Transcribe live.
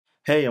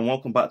Hey, and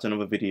welcome back to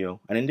another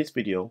video. And in this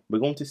video, we're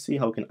going to see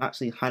how we can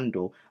actually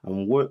handle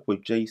and work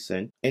with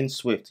JSON in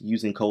Swift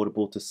using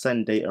Codable to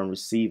send data and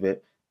receive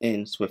it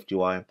in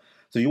SwiftUI.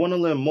 So if you want to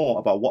learn more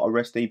about what a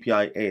REST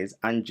API is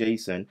and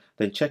JSON,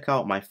 then check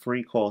out my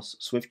free course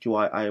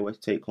SwiftUI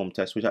iOS take-home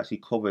test, which actually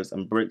covers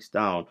and breaks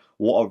down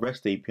what a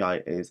REST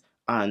API is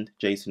and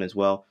JSON as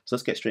well. So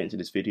let's get straight into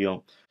this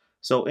video.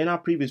 So in our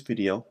previous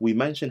video, we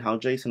mentioned how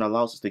JSON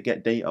allows us to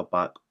get data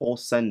back or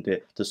send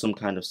it to some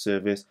kind of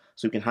service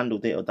so we can handle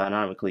data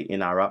dynamically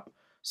in our app.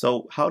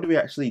 So how do we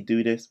actually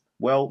do this?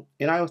 Well,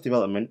 in iOS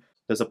development,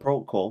 there's a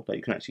protocol that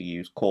you can actually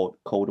use called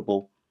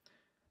Codable.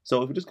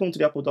 So if we just go into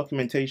the Apple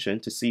documentation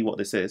to see what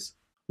this is,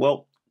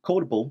 well,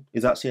 Codable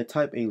is actually a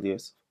type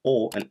alias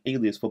or an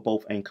alias for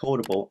both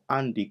encodable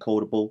and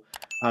decodable.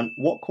 And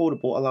what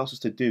Codable allows us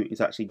to do is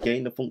actually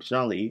gain the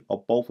functionality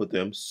of both of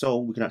them so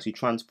we can actually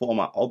transform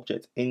our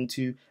object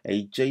into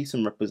a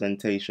JSON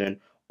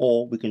representation,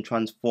 or we can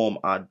transform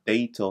our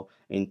data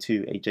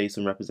into a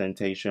JSON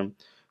representation.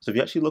 So if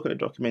you actually look at the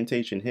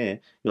documentation here,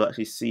 you'll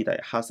actually see that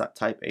it has that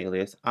type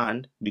alias,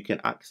 and we can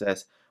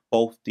access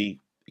both the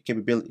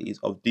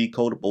capabilities of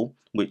decodable,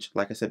 which,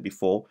 like I said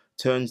before,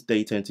 turns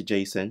data into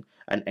JSON,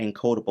 and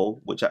encodable,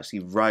 which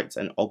actually writes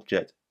an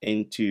object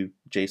into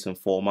JSON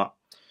format.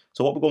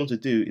 So what we're going to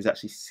do is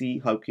actually see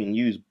how we can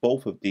use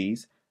both of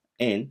these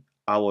in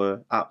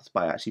our apps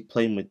by actually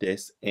playing with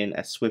this in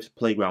a Swift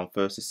playground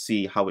first to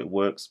see how it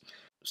works.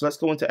 So let's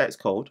go into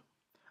Xcode,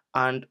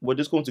 and we're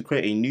just going to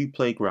create a new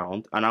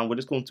playground, and we're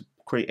just going to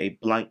create a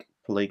blank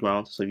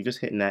playground. So you just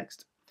hit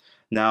next.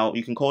 Now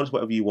you can call this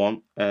whatever you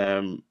want.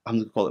 I'm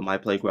going to call it my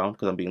playground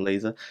because I'm being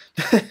lazy.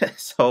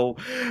 So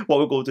what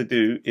we're going to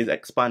do is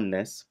expand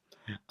this,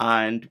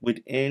 and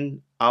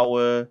within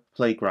our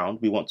playground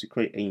we want to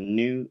create a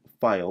new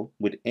file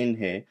within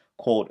here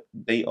called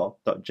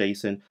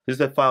data.json. This is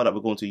the file that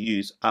we're going to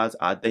use as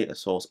our data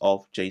source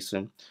of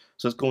JSON.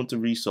 So let's go into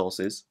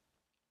resources,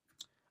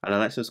 and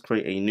then let's just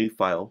create a new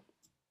file,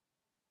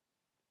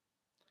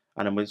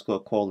 and then we're just going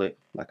to call it,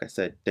 like I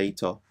said,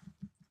 data.json.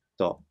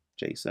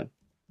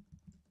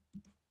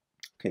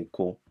 Okay,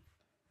 cool.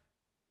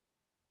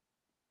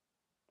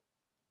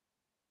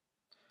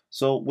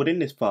 So within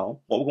this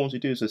file, what we're going to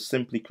do is just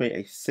simply create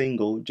a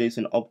single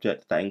JSON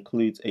object that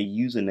includes a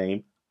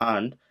username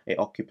and a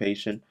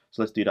occupation.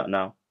 So let's do that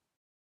now.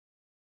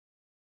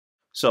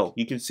 So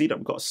you can see that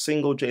we've got a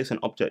single JSON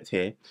object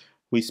here.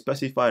 We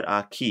specified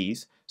our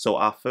keys. So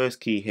our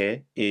first key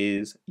here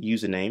is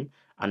username,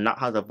 and that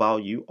has a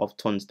value of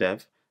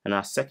tundsdev. And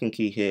our second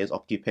key here is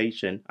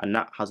occupation, and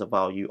that has a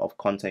value of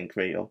content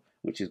creator,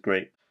 which is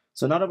great.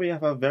 So now that we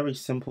have a very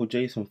simple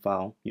JSON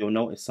file, you'll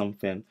notice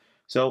something.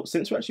 So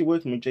since we're actually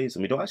working with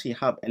JSON, we don't actually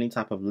have any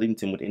type of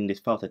linting within this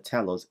file to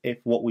tell us if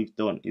what we've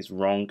done is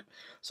wrong.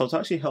 So to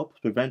actually help us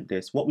prevent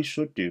this, what we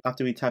should do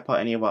after we type out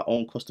any of our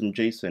own custom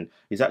JSON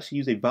is actually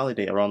use a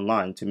validator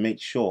online to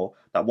make sure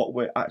that what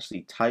we're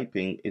actually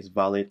typing is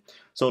valid.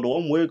 So the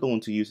one we're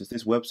going to use is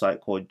this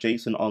website called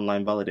Json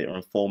Online Validator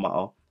and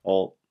Formatter,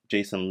 or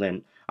JSON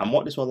Lim. And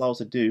what this will allow us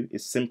to do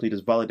is simply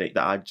just validate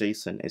that our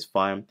JSON is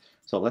fine.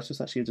 So let's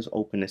just actually just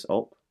open this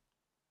up.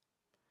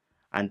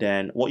 And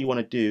then what you want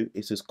to do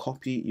is just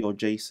copy your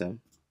JSON.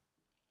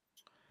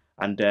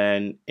 And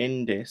then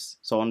in this,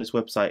 so on this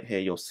website here,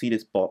 you'll see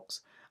this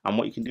box. And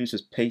what you can do is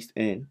just paste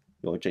in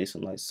your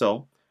JSON like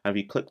so. And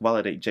if you click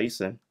validate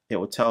JSON, it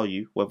will tell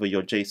you whether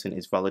your JSON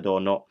is valid or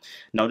not.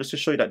 Now, just to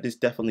show you that this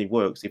definitely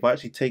works, if I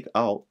actually take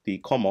out the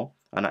comma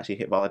and actually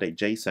hit validate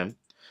JSON,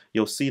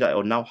 you'll see that it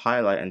will now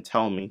highlight and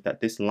tell me that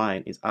this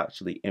line is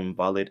actually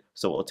invalid.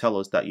 So it will tell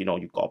us that,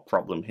 you've got a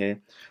problem here.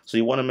 So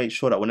you want to make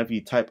sure that whenever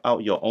you type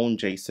out your own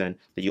JSON,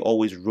 that you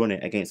always run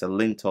it against a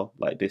linter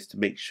like this to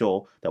make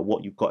sure that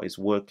what you've got is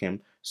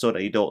working, so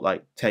that you don't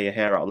tear your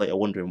hair out later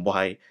wondering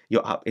why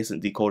your app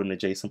isn't decoding the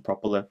JSON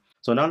properly.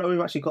 So now that we've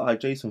actually got our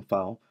JSON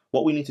file,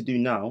 what we need to do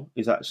now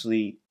is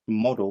actually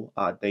model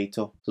our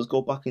data. So let's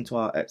go back into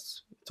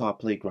our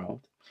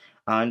playground.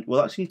 And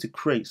we'll actually need to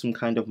create some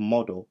kind of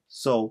model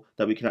so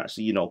that we can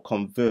actually,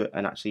 convert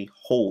and actually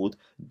hold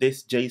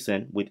this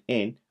JSON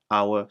within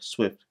our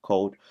Swift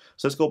code.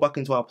 So let's go back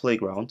into our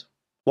playground.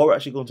 What we're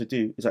actually going to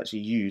do is actually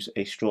use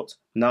a strut.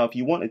 Now, if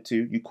you wanted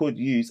to, you could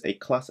use a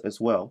class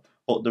as well.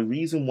 But the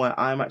reason why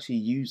I'm actually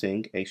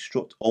using a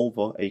strut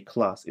over a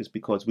class is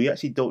because we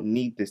actually don't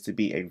need this to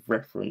be a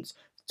reference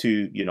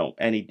to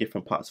any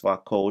different parts of our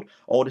code.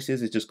 All this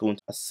is just going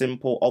to a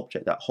simple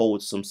object that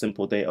holds some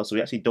simple data, so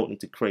we actually don't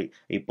need to create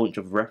a bunch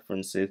of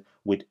references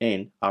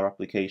within our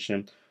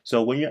application.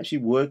 So when you're actually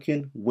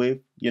working with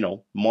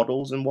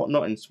models and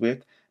whatnot in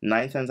Swift,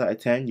 9 times out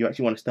of 10 you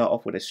actually want to start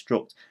off with a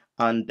struct,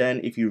 and then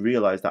if you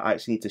realize that I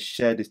actually need to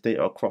share this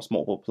data across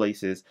multiple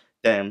places,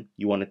 then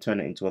you want to turn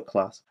it into a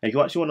class. And if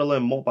you actually want to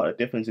learn more about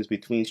the differences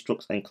between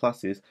structs and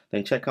classes,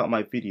 then check out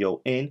my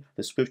video in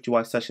the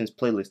SwiftUI sessions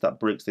playlist that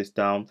breaks this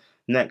down.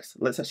 Next,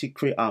 let's actually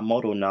create our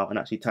model now and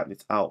actually type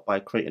this out by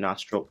creating our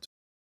struct.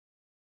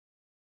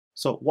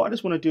 So what I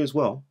just want to do as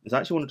well is I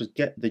actually want to just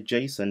get the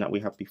JSON that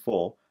we had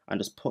before and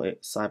just put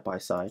it side by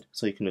side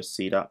so you can just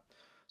see that.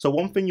 So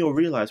one thing you'll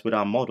realize with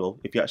our model,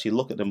 if you actually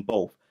look at them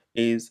both,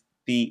 is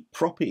the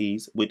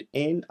properties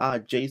within our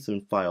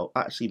JSON file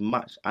actually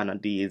match and are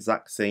the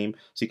exact same.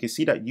 So you can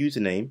see that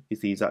username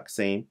is the exact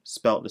same,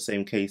 spelled the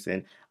same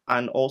casing,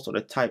 and also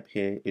the type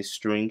here is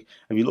string.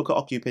 And if you look at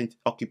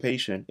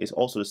occupation, it's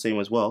also the same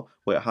as well,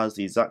 where it has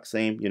the exact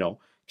same,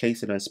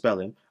 casing and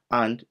spelling,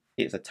 and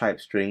it's a type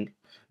string.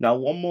 Now,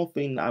 one more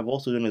thing that I've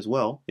also done as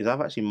well is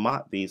I've actually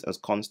marked these as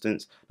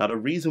constants. Now, the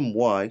reason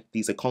why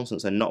these are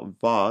constants and not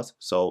vars,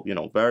 so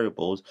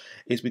variables,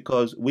 is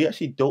because we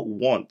actually don't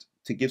want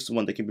to give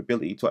someone the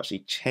capability to actually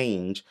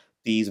change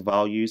these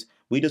values.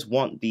 We just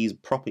want these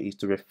properties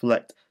to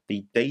reflect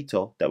the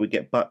data that we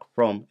get back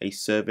from a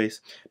service.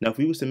 Now, if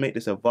we was to make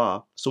this a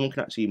var, someone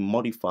can actually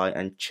modify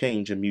and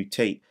change and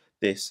mutate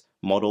this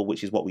model,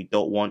 which is what we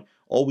don't want.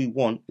 All we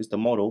want is the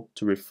model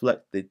to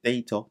reflect the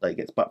data that it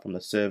gets back from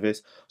the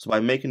service. So by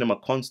making them a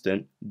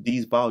constant,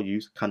 these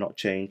values cannot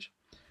change.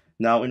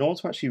 Now, in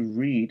order to actually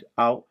read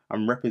out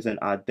and represent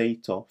our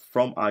data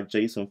from our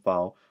JSON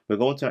file, we're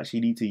going to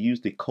actually need to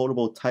use the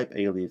codable type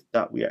alias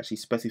that we actually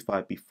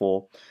specified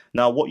before.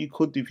 Now, what you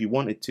could do if you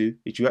wanted to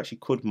is you actually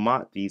could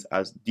mark these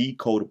as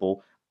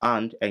decodable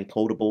and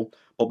encodable,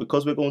 but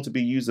because we're going to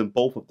be using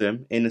both of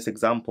them in this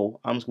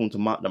example, I'm just going to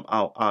mark them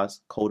out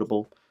as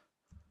codable.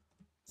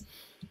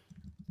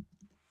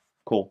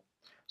 Cool.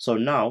 So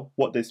now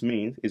what this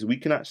means is we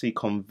can actually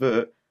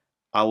convert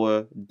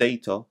our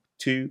data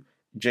to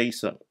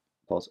JSON.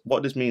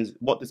 What this means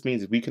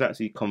is we can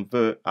actually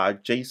convert our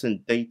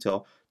JSON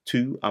data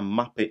to and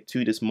map it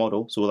to this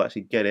model. So we'll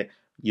actually get it,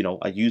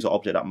 a user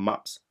object that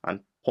maps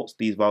and puts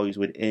these values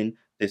within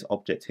this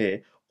object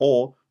here.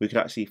 Or we could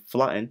actually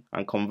flatten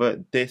and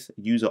convert this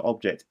user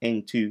object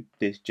into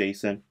this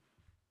JSON.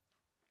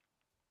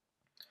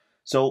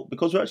 So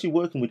because we're actually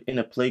working within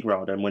a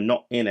playground and we're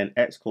not in an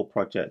Xcode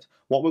project,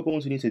 what we're going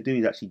to need to do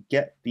is actually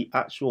get the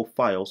actual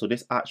file, so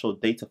this actual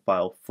data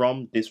file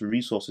from this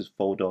resources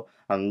folder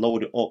and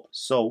load it up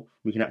so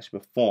we can actually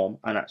perform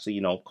and actually,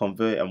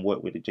 convert and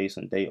work with the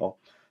JSON data.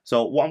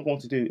 So what I'm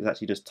going to do is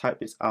actually just type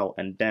this out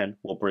and then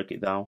we'll break it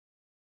down.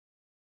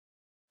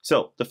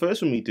 So the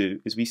first thing we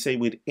do is we say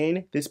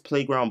within this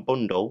playground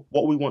bundle,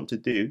 what we want to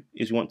do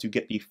is we want to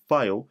get the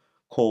file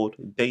called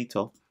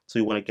data. So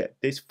we want to get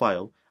this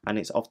file and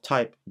it's of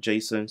type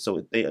JSON, so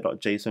it's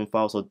data.json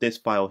file, so this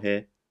file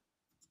here.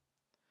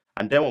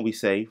 And then what we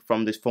say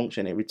from this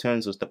function, it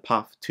returns us the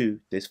path to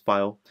this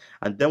file.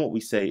 And then what we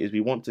say is we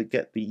want to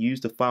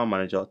use the file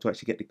manager to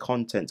actually get the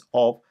contents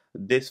of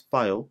this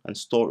file and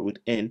store it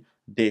within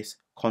this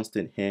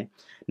constant here.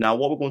 Now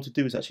what we're going to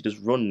do is actually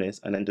just run this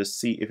and then just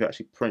see if it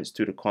actually prints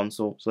to the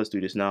console. So let's do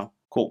this now.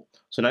 Cool.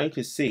 So now you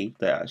can see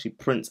that it actually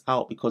prints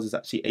out because it's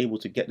actually able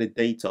to get the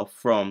data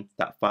from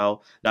that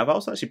file. Now if I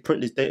was to actually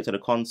print this data to the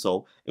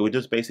console, it would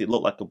just basically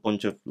look like a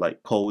bunch of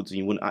codes and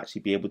you wouldn't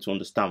actually be able to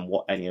understand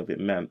what any of it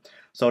meant.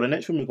 So the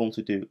next thing we're going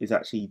to do is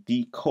actually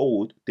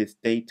decode this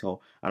data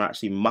and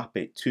actually map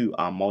it to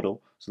our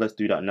model. So let's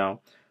do that now.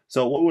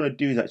 So what we want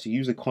to do is actually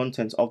use the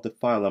contents of the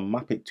file and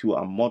map it to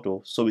our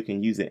model so we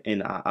can use it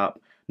in our app.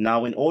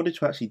 Now, in order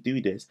to actually do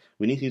this,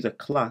 we need to use a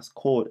class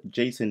called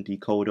Json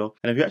Decoder.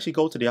 And if you actually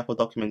go to the Apple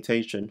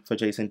documentation for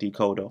Json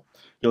Decoder,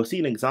 you'll see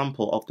an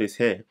example of this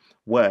here,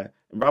 where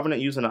rather than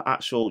using an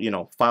actual,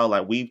 file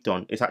like we've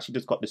done, it's actually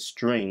just got the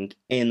string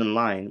in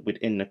line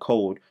within the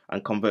code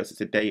and converts it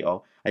to data.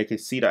 And you can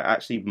see that it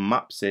actually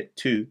maps it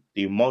to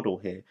the model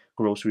here,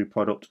 grocery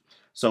product.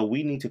 So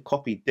we need to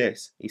copy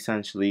this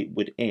essentially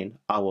within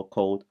our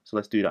code. So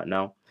let's do that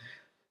now.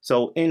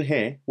 So in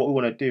here, what we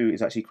want to do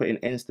is actually create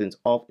an instance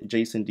of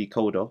Json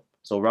Decoder.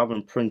 So rather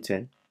than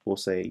printing, we'll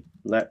say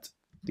let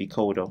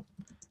decoder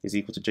is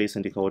equal to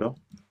Json Decoder,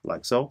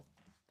 like so.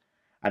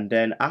 And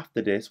then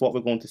after this, what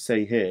we're going to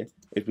say here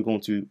is we're going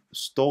to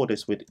store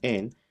this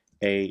within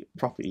a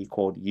property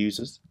called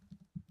users.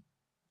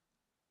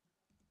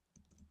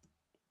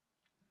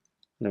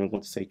 And then we're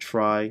going to say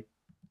try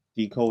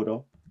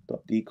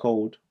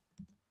decoder.decode.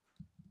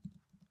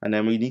 And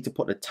then we need to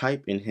put the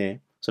type in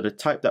here. So the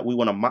type that we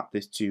want to map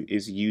this to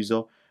is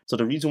user. So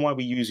the reason why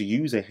we use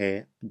user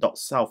here,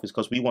 .self, is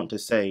because we want to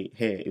say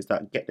here is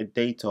that get the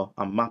data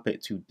and map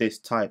it to this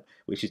type,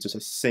 which is just a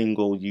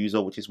single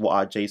user, which is what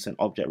our JSON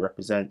object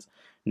represents.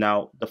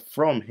 Now the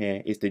from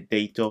here is the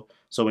data.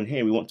 So in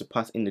here we want to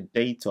pass in the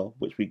data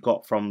which we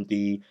got from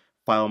the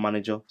file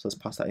manager. So let's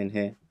pass that in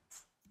here.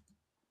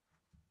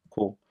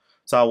 Cool.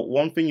 So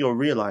one thing you'll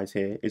realize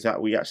here is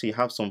that we actually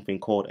have something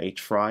called a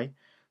try.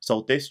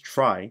 So this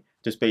try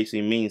just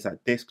basically means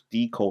that this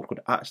decode could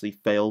actually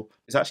fail.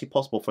 It's actually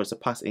possible for us to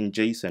pass in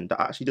JSON that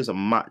actually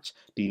doesn't match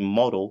the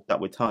model that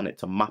we're telling it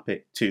to map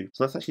it to.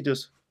 So let's actually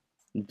just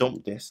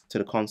dump this to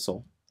the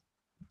console.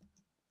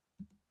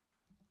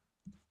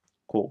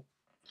 Cool.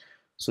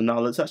 So now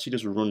let's actually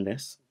just run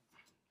this.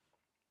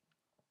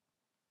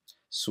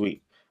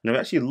 Sweet. Now if you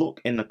actually look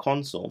in the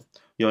console,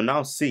 you'll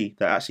now see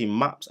that it actually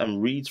maps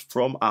and reads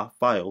from our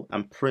file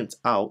and prints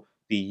out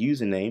the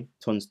username,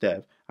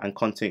 tundsdev, and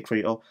content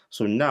creator.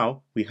 So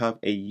now we have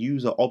a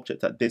user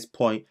object at this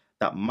point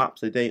that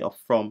maps the data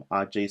from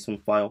our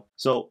JSON file.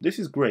 So this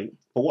is great,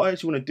 but what I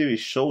actually want to do is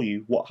show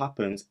you what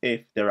happens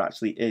if there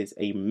actually is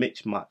a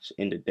mismatch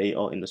in the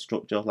data, in the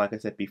structure, like I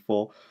said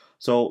before.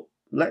 So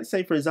let's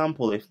say, for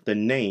example, if the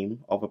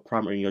name of a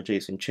parameter in your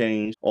JSON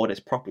changed, or there's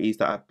properties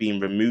that have been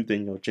removed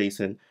in your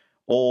JSON,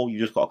 or you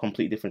just got a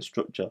completely different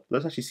structure.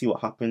 Let's actually see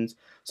what happens.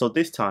 So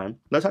this time,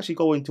 let's actually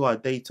go into our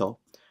data,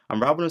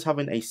 and rather than us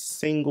having a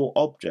single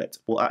object,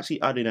 we'll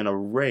actually add in an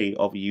array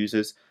of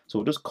users. So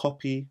we'll just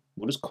copy,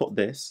 we'll just cut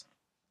this,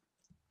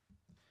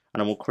 and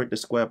then we'll create the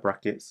square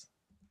brackets,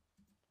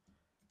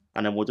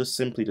 and then we'll just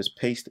simply just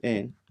paste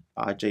in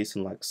our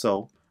JSON like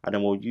so, and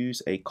then we'll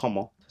use a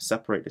comma to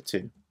separate the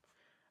two.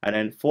 And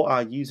then for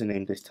our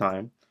username this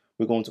time,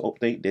 we're going to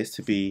update this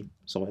to be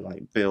something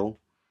like Bill,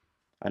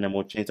 and then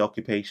we'll change the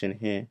occupation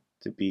here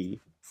to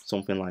be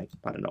something like,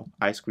 I don't know,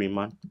 ice cream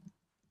man.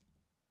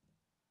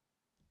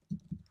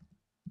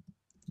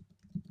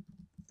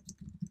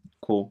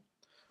 Cool.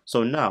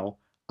 So now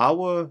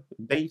our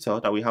data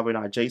that we have in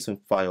our JSON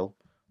file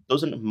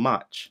doesn't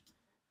match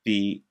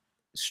the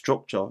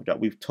structure that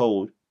we've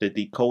told the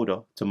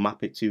decoder to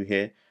map it to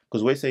here,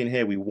 because we're saying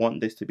here we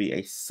want this to be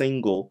a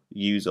single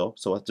user,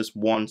 so it's just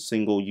one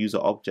single user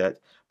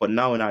object. But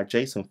now in our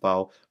JSON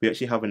file, we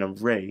actually have an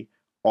array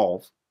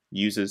of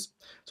users.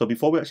 So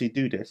before we actually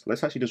do this,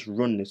 let's actually just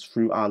run this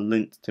through our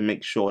lint to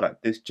make sure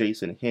that this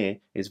JSON here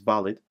is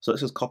valid. So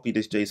let's just copy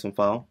this JSON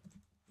file,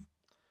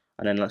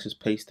 and then let's just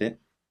paste it,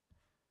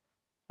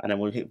 and then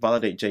we'll hit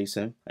validate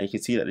JSON, and you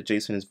can see that the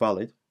JSON is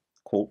valid.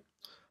 Cool.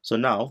 So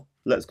now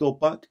let's go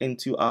back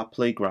into our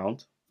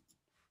playground,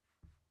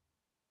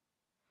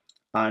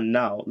 and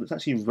now let's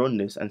actually run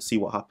this and see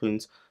what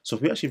happens. So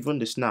if we actually run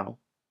this now,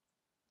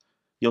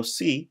 you'll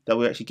see that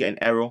we actually get an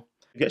error.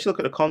 If you actually look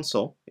at the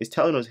console, it's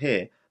telling us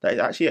here that it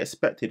actually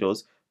expected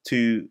us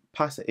to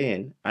pass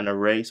in an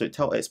array. So it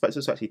expects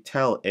us to actually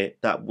tell it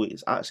that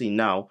it's actually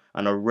now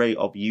an array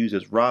of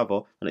users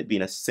rather than it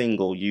being a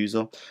single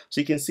user.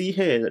 So you can see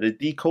here that the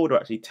decoder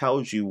actually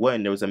tells you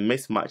when there was a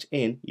mismatch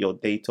in your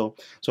data.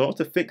 So in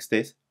order to fix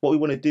this, what we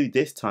want to do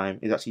this time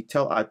is actually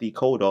tell our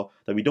decoder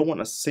that we don't want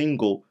a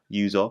single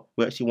user,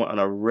 we actually want an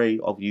array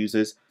of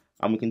users.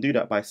 And we can do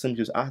that by simply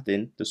just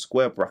adding the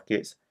square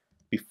brackets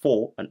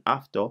before and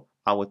after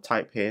our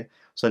type here.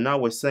 So now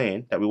we're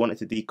saying that we want it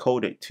to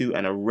decode it to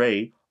an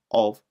array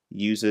of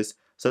users.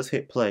 So let's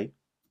hit play.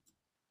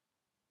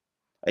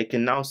 I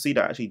can now see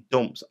that actually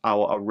dumps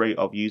our array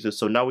of users.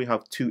 So now we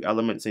have two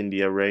elements in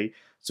the array.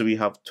 So we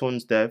have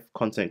tundsdev,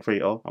 content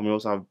creator, and we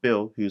also have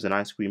Bill, who's an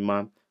ice cream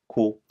man.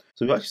 Cool.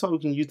 So we actually saw we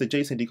can use the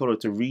JSON decoder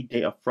to read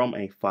data from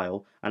a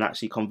file and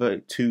actually convert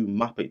it to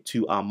map it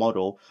to our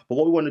model. But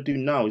what we want to do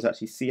now is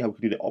actually see how we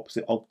can do the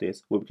opposite of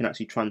this, where we can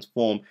actually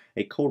transform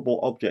a codable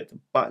object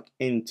back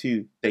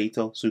into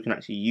data, so we can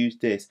actually use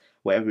this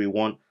wherever we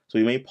want. So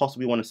we may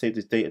possibly want to save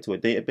this data to a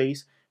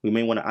database. We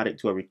may want to add it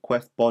to a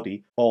request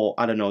body, or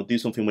I don't know, do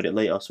something with it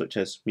later, such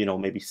as, you know,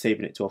 maybe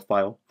saving it to a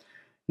file.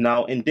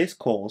 Now in this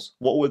course,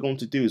 what we're going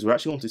to do is we're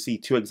actually going to see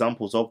two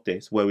examples of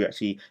this, where we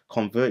actually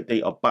convert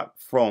data back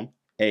from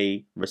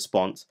a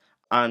response,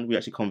 and we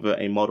actually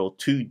convert a model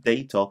to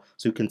data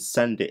so we can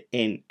send it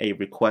in a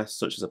request,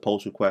 such as a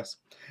post request.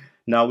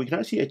 Now we can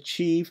actually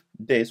achieve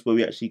this where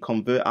we actually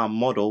convert our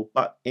model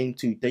back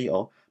into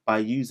data by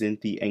using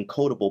the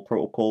encodable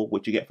protocol,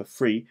 which you get for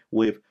free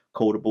with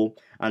Codable.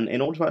 And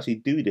in order to actually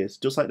do this,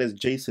 just like there's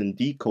Json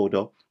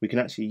Decoder, we can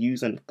actually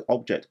use an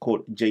object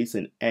called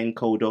Json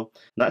Encoder.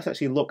 Let's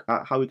actually look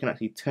at how we can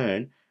actually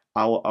turn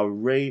our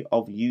array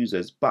of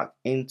users back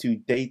into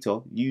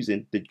data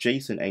using the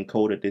Json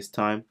encoder this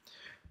time.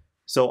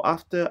 So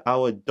after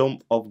our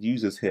dump of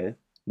users here,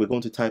 we're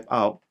going to type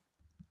out,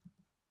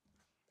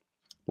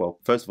 well,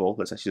 first of all,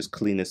 let's actually just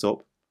clean this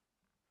up.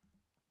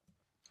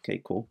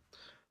 Okay, cool.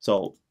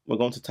 So we're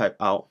going to type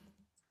out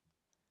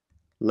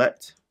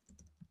let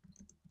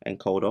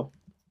encoder,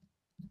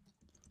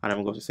 and then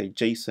we're going to say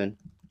Json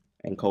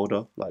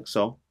encoder like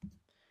so.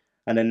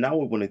 And then now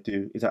what we want to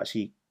do is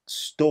actually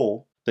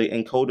store the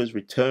encoder's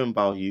return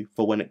value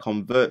for when it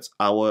converts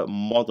our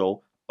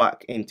model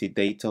back into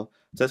data.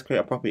 So let's create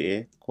a property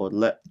here called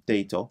let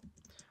data, and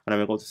then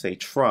we're going to say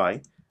try,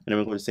 and then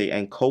we're going to say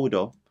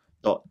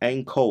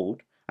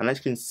encoder.encode. And as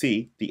you can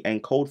see, the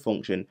encode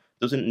function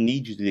doesn't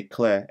need you to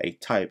declare a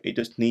type, it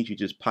just needs you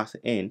to just pass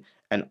in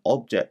an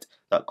object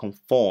that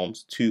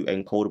conforms to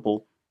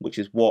encodable, which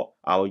is what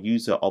our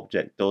user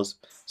object does.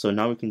 So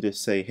now we can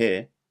just say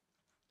here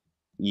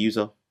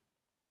user.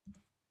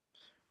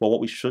 Well, what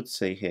we should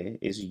say here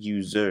is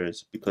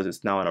users, because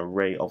it's now an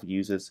array of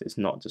users. It's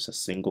not just a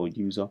single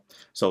user.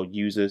 So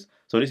users.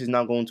 So this is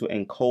now going to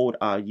encode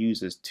our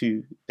users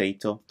to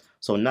data.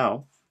 So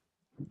now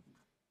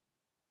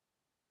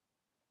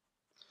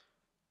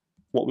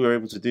what we were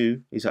able to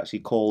do is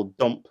actually call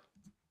dump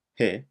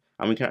here,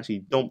 and we can actually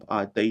dump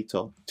our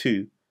data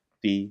to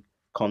the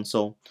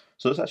console.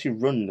 So let's actually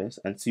run this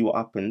and see what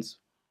happens.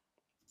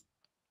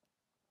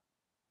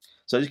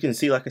 So as you can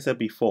see, like I said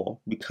before,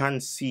 we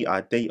can see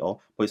our data,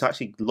 but it's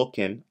actually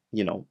looking,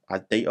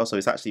 at data. So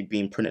it's actually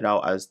being printed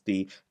out as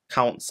the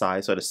count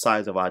size, so the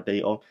size of our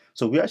data.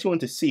 So if we actually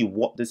want to see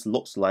what this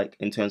looks like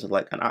in terms of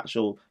like an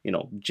actual,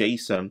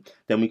 JSON,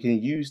 then we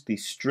can use the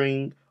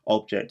string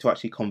object to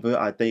actually convert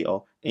our data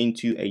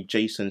into a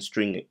JSON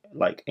string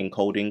like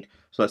encoding.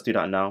 So let's do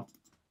that now.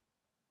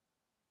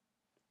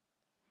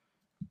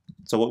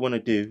 So what we want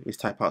to do is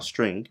type out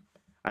string,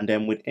 and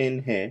then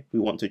within here we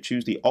want to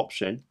choose the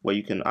option where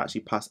you can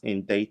actually pass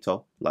in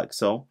data like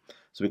so.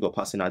 So we go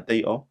pass in our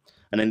data,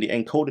 and then the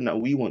encoding that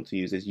we want to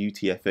use is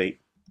UTF-8.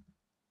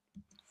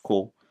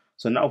 Cool.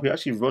 So now if we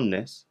actually run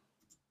this,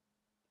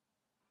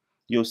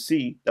 you'll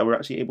see that we're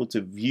actually able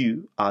to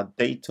view our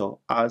data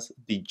as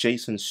the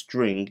JSON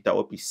string that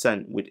will be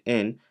sent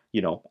within,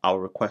 our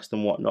request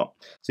and whatnot.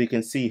 So you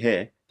can see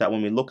here that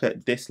when we look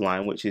at this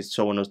line, which is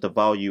showing us the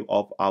value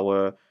of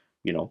our,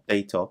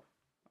 data,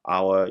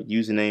 our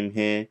username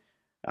here,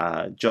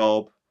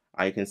 job,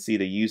 I can see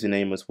the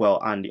username as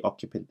well and the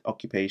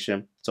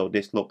occupation. So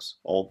this looks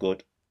all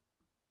good.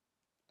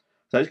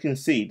 So as you can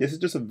see, this is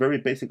just a very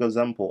basic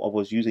example of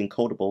us using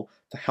Codable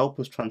to help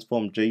us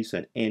transform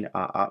JSON in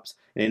our apps.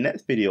 In the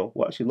next video,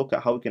 we'll actually look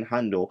at how we can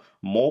handle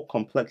more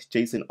complex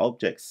JSON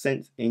objects,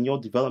 since in your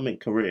development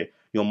career,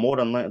 you're more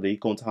than likely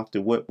going to have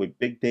to work with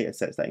big data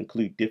sets that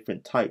include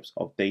different types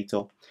of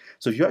data.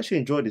 So if you actually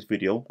enjoyed this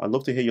video, I'd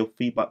love to hear your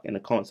feedback in the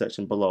comment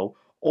section below.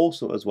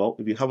 Also as well,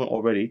 if you haven't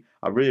already,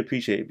 I really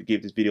appreciate it if you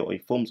give this video a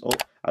thumbs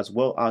up, as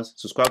well as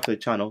subscribe to the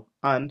channel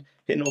and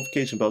hit the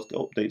notification bell to get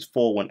updates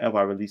for whenever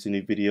I release a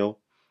new video.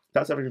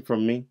 That's everything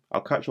from me.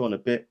 I'll catch you on a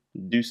bit.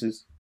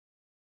 Deuces.